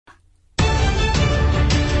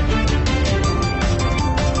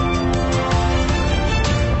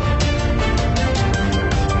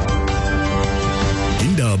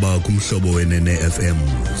Umhlobo wenene FM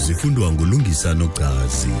zifundwa ngulungisa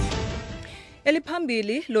nochazi.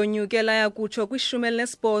 Eliphambili lonyuke layakutsho kwishumi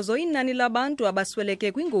elinesibhozo inani labantu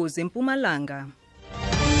abasweleke kwingozi eMpumalanga.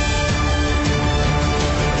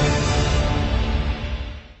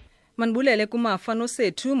 Manibulele kumafa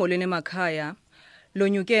nosethu molweni emakhaya.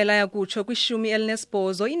 Lonyuke layakutsho kwishumi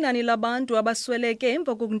elinesibhozo inani labantu abasweleke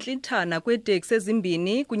emva kokuntlithana kweeteksi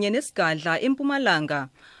ezimbini kunye nesigadla eMpumalanga.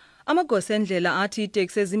 Amagosa endlela athi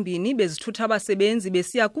iteksi ezimbini bezithutha abasebenzi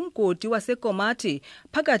besiya kumgodi wasekomati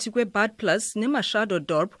phakathi kweBud Plus neMashado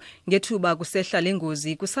Dorp ngethuba kusehla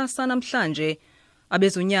lengozi kusasa namhlanje.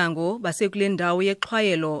 Abezonyango basekule ndawo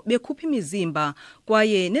yexhwayelo bekhupha imizimba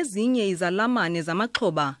kwaye nezinye izalamane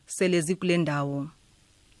zamaxhoba sele zikule ndawo.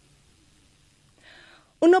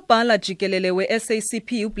 Unobhala jikelele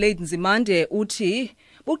we-SACP uBlade Nzimande uthi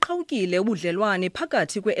buqhawukile ubudlelwane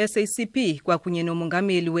phakathi kwe-SACP kwakunye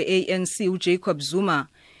nomongameli we-ANC uJacob Zuma.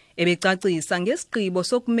 Ebecacisa ngesigqibo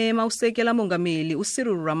sokumema usekela mongameli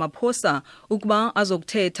uCyril Ramaphosa ukuba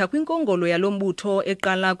azokuthetha kwinkongolo yalombutho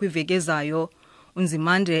eqala kwiveki ezayo.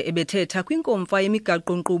 Unzimande ebethetha kwinkomfa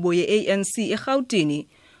yemigaqo-nkqubo ye-ANC eRhawutini.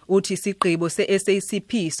 Uthi isigqibo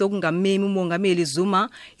se-SACP sokungamemi umongameli Zuma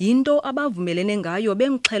yinto abavumelene ngayo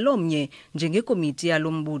bemxhelomnye njengekomiti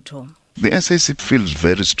yalombutho. The SACP feels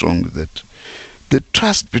very strongly that the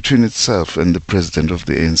trust between itself and the president of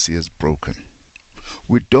the ANC is broken.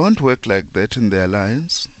 We don't work like that in the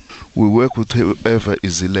alliance. We work with whoever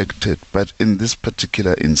is elected, but in this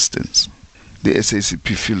particular instance, the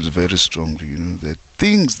SACP feels very strongly, that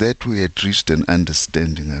things that we had reached an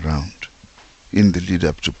understanding around in the lead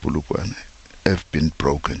up to Polokwane have been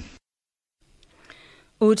broken.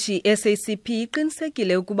 Uthi SACP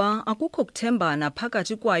iqinisekile ukuba akukho kuthembana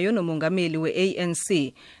phakathi kwayo nomongameli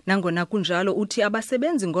we-ANC. Nangona kunjalo uthi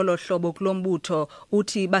abasebenzi ngolo hlobo kulombutho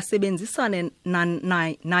uthi basebenzisane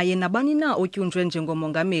naye nabani na otyunjwe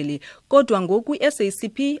njengomongameli, kodwa ngoku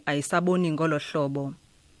i-SACP ayisaboni ngolo hlobo.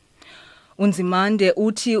 Unzimande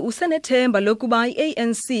uthi usenethemba lokuba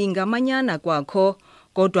i-ANC ingamanyana kwakho,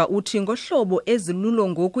 kodwa uthi ngohlobo ezilulo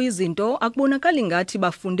ngoku izinto akubonakali ngathi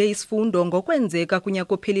bafunde isifundo ngokwenzeka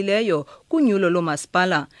kunyaka ophelileyo kunyulo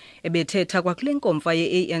lomasipala. Ebethetha kwakule nkomfa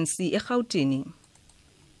ye-ANC eRhawutini.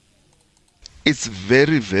 It's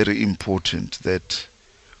very, very important that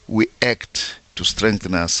we act to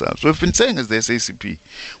strengthen ourselves. We've been saying as the SACP,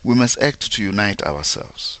 we must act to unite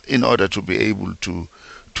ourselves in order to be able to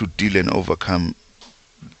deal and overcome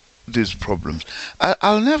these problems.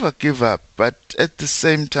 I'll never give up, but at the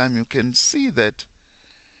same time you can see that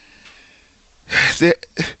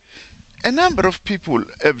a number of people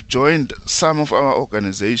have joined some of our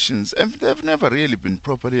organizations and they've never really been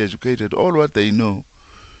properly educated. All what they know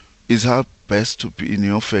is how best to be in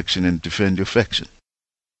your faction and defend your faction.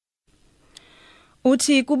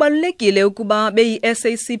 Uthi kubalulekile ukuba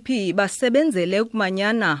beyi-SACP basebenzele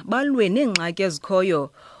ukumanyana balwe neengxaki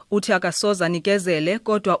ezikhoyo. Uthi akasoza nikezele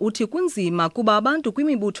kodwa uthi kunzima kuba abantu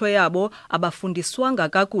kwimibutho yabo abafundiswanga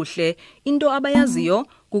kakuhle. Into abayaziyo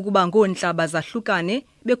kukuba ngoontlaba zahlukane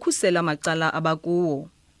bekhusela macala abakuwo.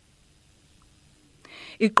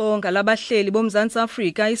 Iqonga labahleli boMzantsi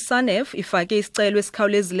Afrika iSANEF ifake isicelo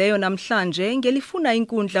esikhawulezileyo namhlanje ngelifuna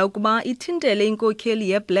inkundla ukuba ithintele inkokheli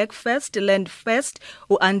yeBlack First Land First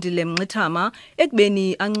uAndile Mngxithama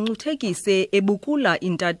ekubeni ancuthekise ebukula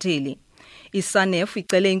intatheli. ISANEF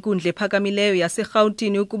icele inkundla ephakamileyo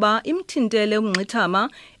yaseRhawutini ukuba imthintele uMngxithama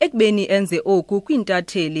ekubeni enze oku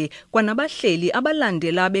kwintatheli kwanabahleli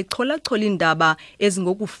abalandela becholachola indaba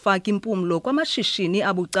ezingokufaka impumlo kwamashishini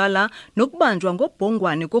abucala nokubanjwa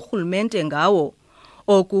ngobhongwane korhulumente ngawo.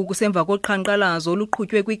 Oku kusemva koqhankqalazo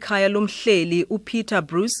oluqhutywe kwikhaya lomhleli uPeter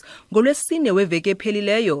Bruce ngolwesine weveki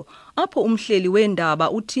ephelileyo, apho umhleli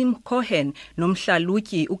wendaba uTim Cohen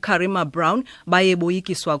nomhlalutyi uKarima Brown baye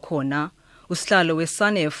boyikiswa khona. Usihlalo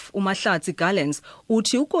weSANEF uMahlatsi Gallants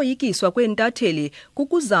uthi ukoyikiswa kwentatheli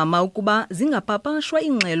kukuzama ukuba zingapapashwa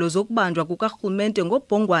ingxelo zokubanjwa kukarhulumente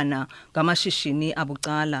ngobhongwana ngamashishini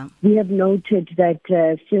abucala. We have noted that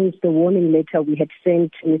since the warning letter we had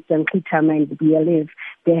sent Mr. Mngxithama and the BLF,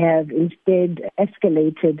 they have instead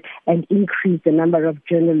escalated and increased the number of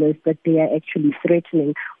journalists that they are actually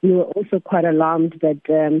threatening. We were also quite alarmed that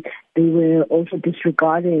they were also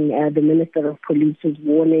disregarding the Minister of Police's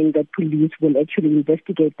warning that police will actually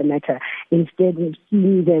investigate the matter. Instead, we've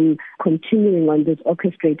seen them continuing on this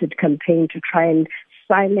orchestrated campaign to try and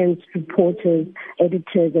silence reporters,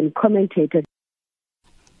 editors and commentators.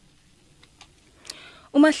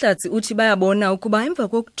 Umahlatsi uthi bayabona ukuba emva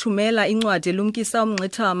kokuthumela incwadi elumkisa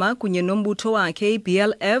uMngxithama kunye nombutho wakhe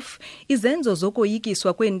iBLF izenzo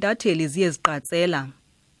zokoyikiswa kwentatheli ziye ziqatsela.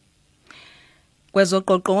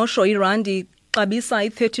 Kwezoqoqosho irandi xabisa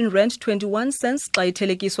i-13.21 xa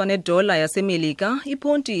ithelekiswa nedola yaseMelika,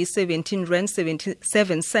 iponti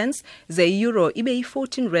i-17.77 ze-euro ibe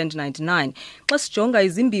i-14.99. Xa sijonga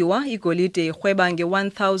izimbiwa, igolide irhweba nge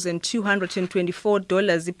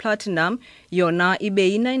 $1,224 iplatinum, yona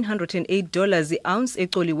ibe i-$908 i-ounce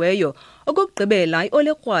ecoliweyo. Okokugqibela,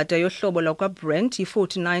 iolekrwada yohlobo lakwa-Brent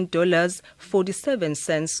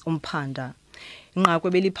i-$49.47 umphanda. Inqaku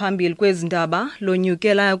beliphambili kwezi ndaba,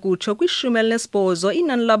 lonyuke layakutsho kwishumi elinesibhozo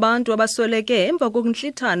inani labantu abasweleke emva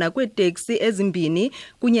kokuntlithana kweeteksi ezimbini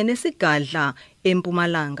kunye nesigadla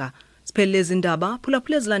eMpumalanga. Siphele lezi ndaba,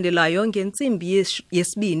 phulaphula ezilandelayo ngentsimbi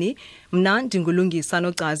yesibini. Mna ndingulungisa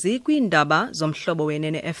nocazi kwiindaba zomhlobo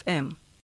wenene FM.